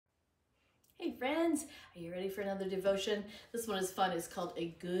Hey friends, are you ready for another devotion? This one is fun. It's called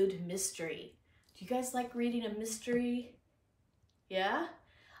A Good Mystery. Do you guys like reading a mystery? Yeah?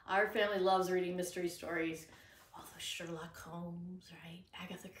 Our family loves reading mystery stories. All those Sherlock Holmes, right?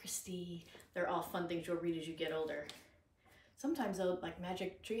 Agatha Christie. They're all fun things you'll read as you get older. Sometimes though, like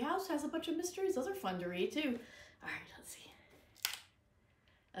Magic Treehouse has a bunch of mysteries. Those are fun to read too. All right, let's see.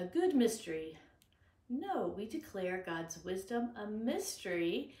 A good mystery. No, we declare God's wisdom a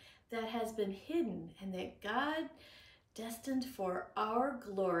mystery that has been hidden and that God destined for our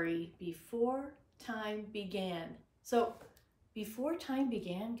glory before time began. So before time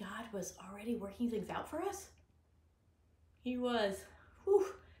began, God was already working things out for us? He was. Whew.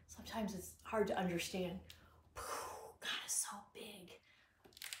 Sometimes it's hard to understand. God is so big.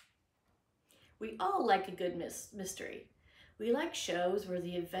 We all like a good mystery. We like shows where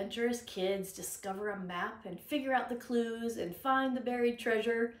the adventurous kids discover a map and figure out the clues and find the buried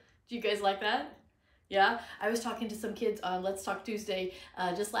treasure. Do you guys like that? Yeah, I was talking to some kids on Let's Talk Tuesday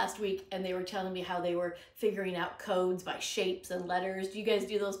just last week, and they were telling me how they were figuring out codes by shapes and letters. Do you guys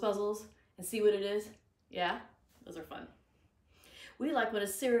do those puzzles and see what it is? Yeah, those are fun. We like when a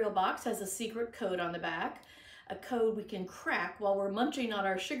cereal box has a secret code on the back, a code we can crack while we're munching on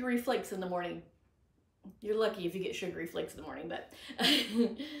our sugary flakes in the morning. You're lucky if you get sugary flakes in the morning, but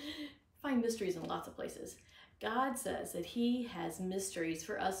find mysteries in lots of places. God says that He has mysteries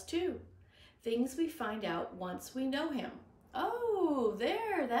for us too. Things we find out once we know Him. Oh,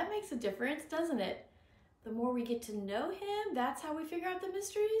 there, that makes a difference, doesn't it? The more we get to know Him, that's how we figure out the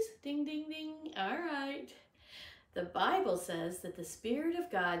mysteries. Ding, ding, ding. All right. The Bible says that the Spirit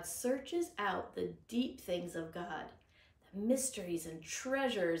of God searches out the deep things of God, the mysteries and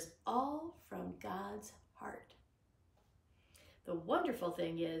treasures, all from God's heart. The wonderful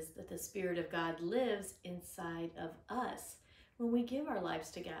thing is that the Spirit of God lives inside of us when we give our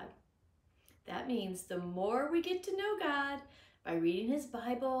lives to God. That means the more we get to know God by reading His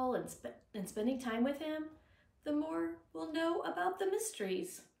Bible and spending time with Him, the more we'll know about the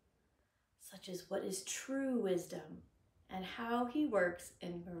mysteries, such as what is true wisdom and how He works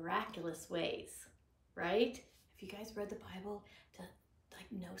in miraculous ways, right? Have you guys read the Bible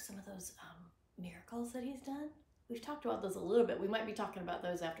to know some of those miracles that He's done? We've talked about those a little bit. We might be talking about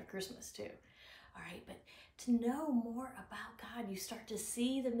those after Christmas too. All right, but to know more about God, you start to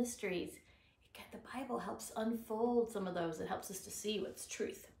see the mysteries. The Bible helps unfold some of those. It helps us to see what's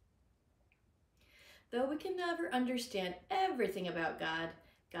truth. Though we can never understand everything about God,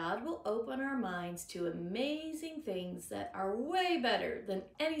 God will open our minds to amazing things that are way better than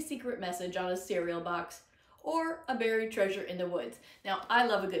any secret message on a cereal box or a buried treasure in the woods. Now, I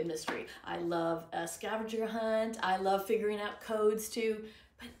love a good mystery. I love a scavenger hunt. I love figuring out codes too.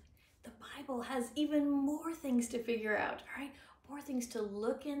 But the Bible has even more things to figure out, all right? More things to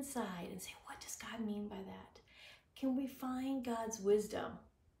look inside and say, what does God mean by that? Can we find God's wisdom?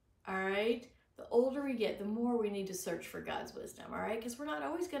 All right? The older we get, the more we need to search for God's wisdom, all right? Because we're not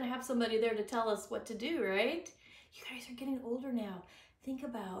always going to have somebody there to tell us what to do, right? You guys are getting older now. Think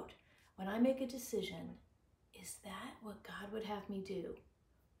about when I make a decision, is that what God would have me do?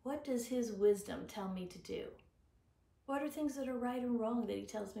 What does His wisdom tell me to do? What are things that are right and wrong that He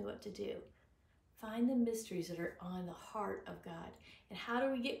tells me what to do? Find the mysteries that are on the heart of God. And how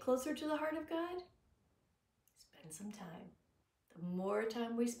do we get closer to the heart of God? Spend some time. The more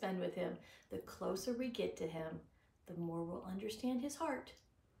time we spend with Him, the closer we get to Him, the more we'll understand His heart,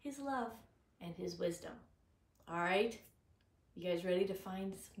 His love, and His wisdom. All right? You guys ready to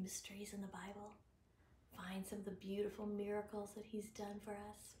find some mysteries in the Bible? Find some of the beautiful miracles that He's done for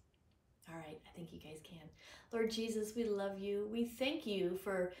us? All right, I think you guys can. Lord Jesus, we love You. We thank You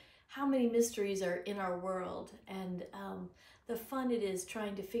for how many mysteries are in our world and the fun it is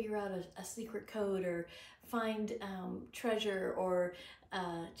trying to figure out a secret code or find treasure or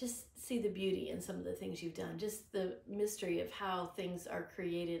just see the beauty in some of the things You've done. Just the mystery of how things are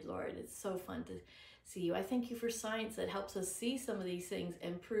created, Lord. It's so fun to see You. I thank You for science that helps us see some of these things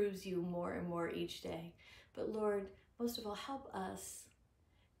and proves You more and more each day. But Lord, most of all, help us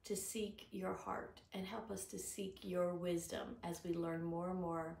to seek Your heart and help us to seek Your wisdom as we learn more and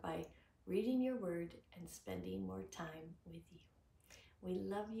more by reading Your word and spending more time with You. We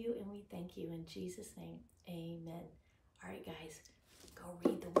love You and we thank You in Jesus' name. Amen. All right, guys, go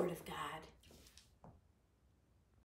read the Word of God.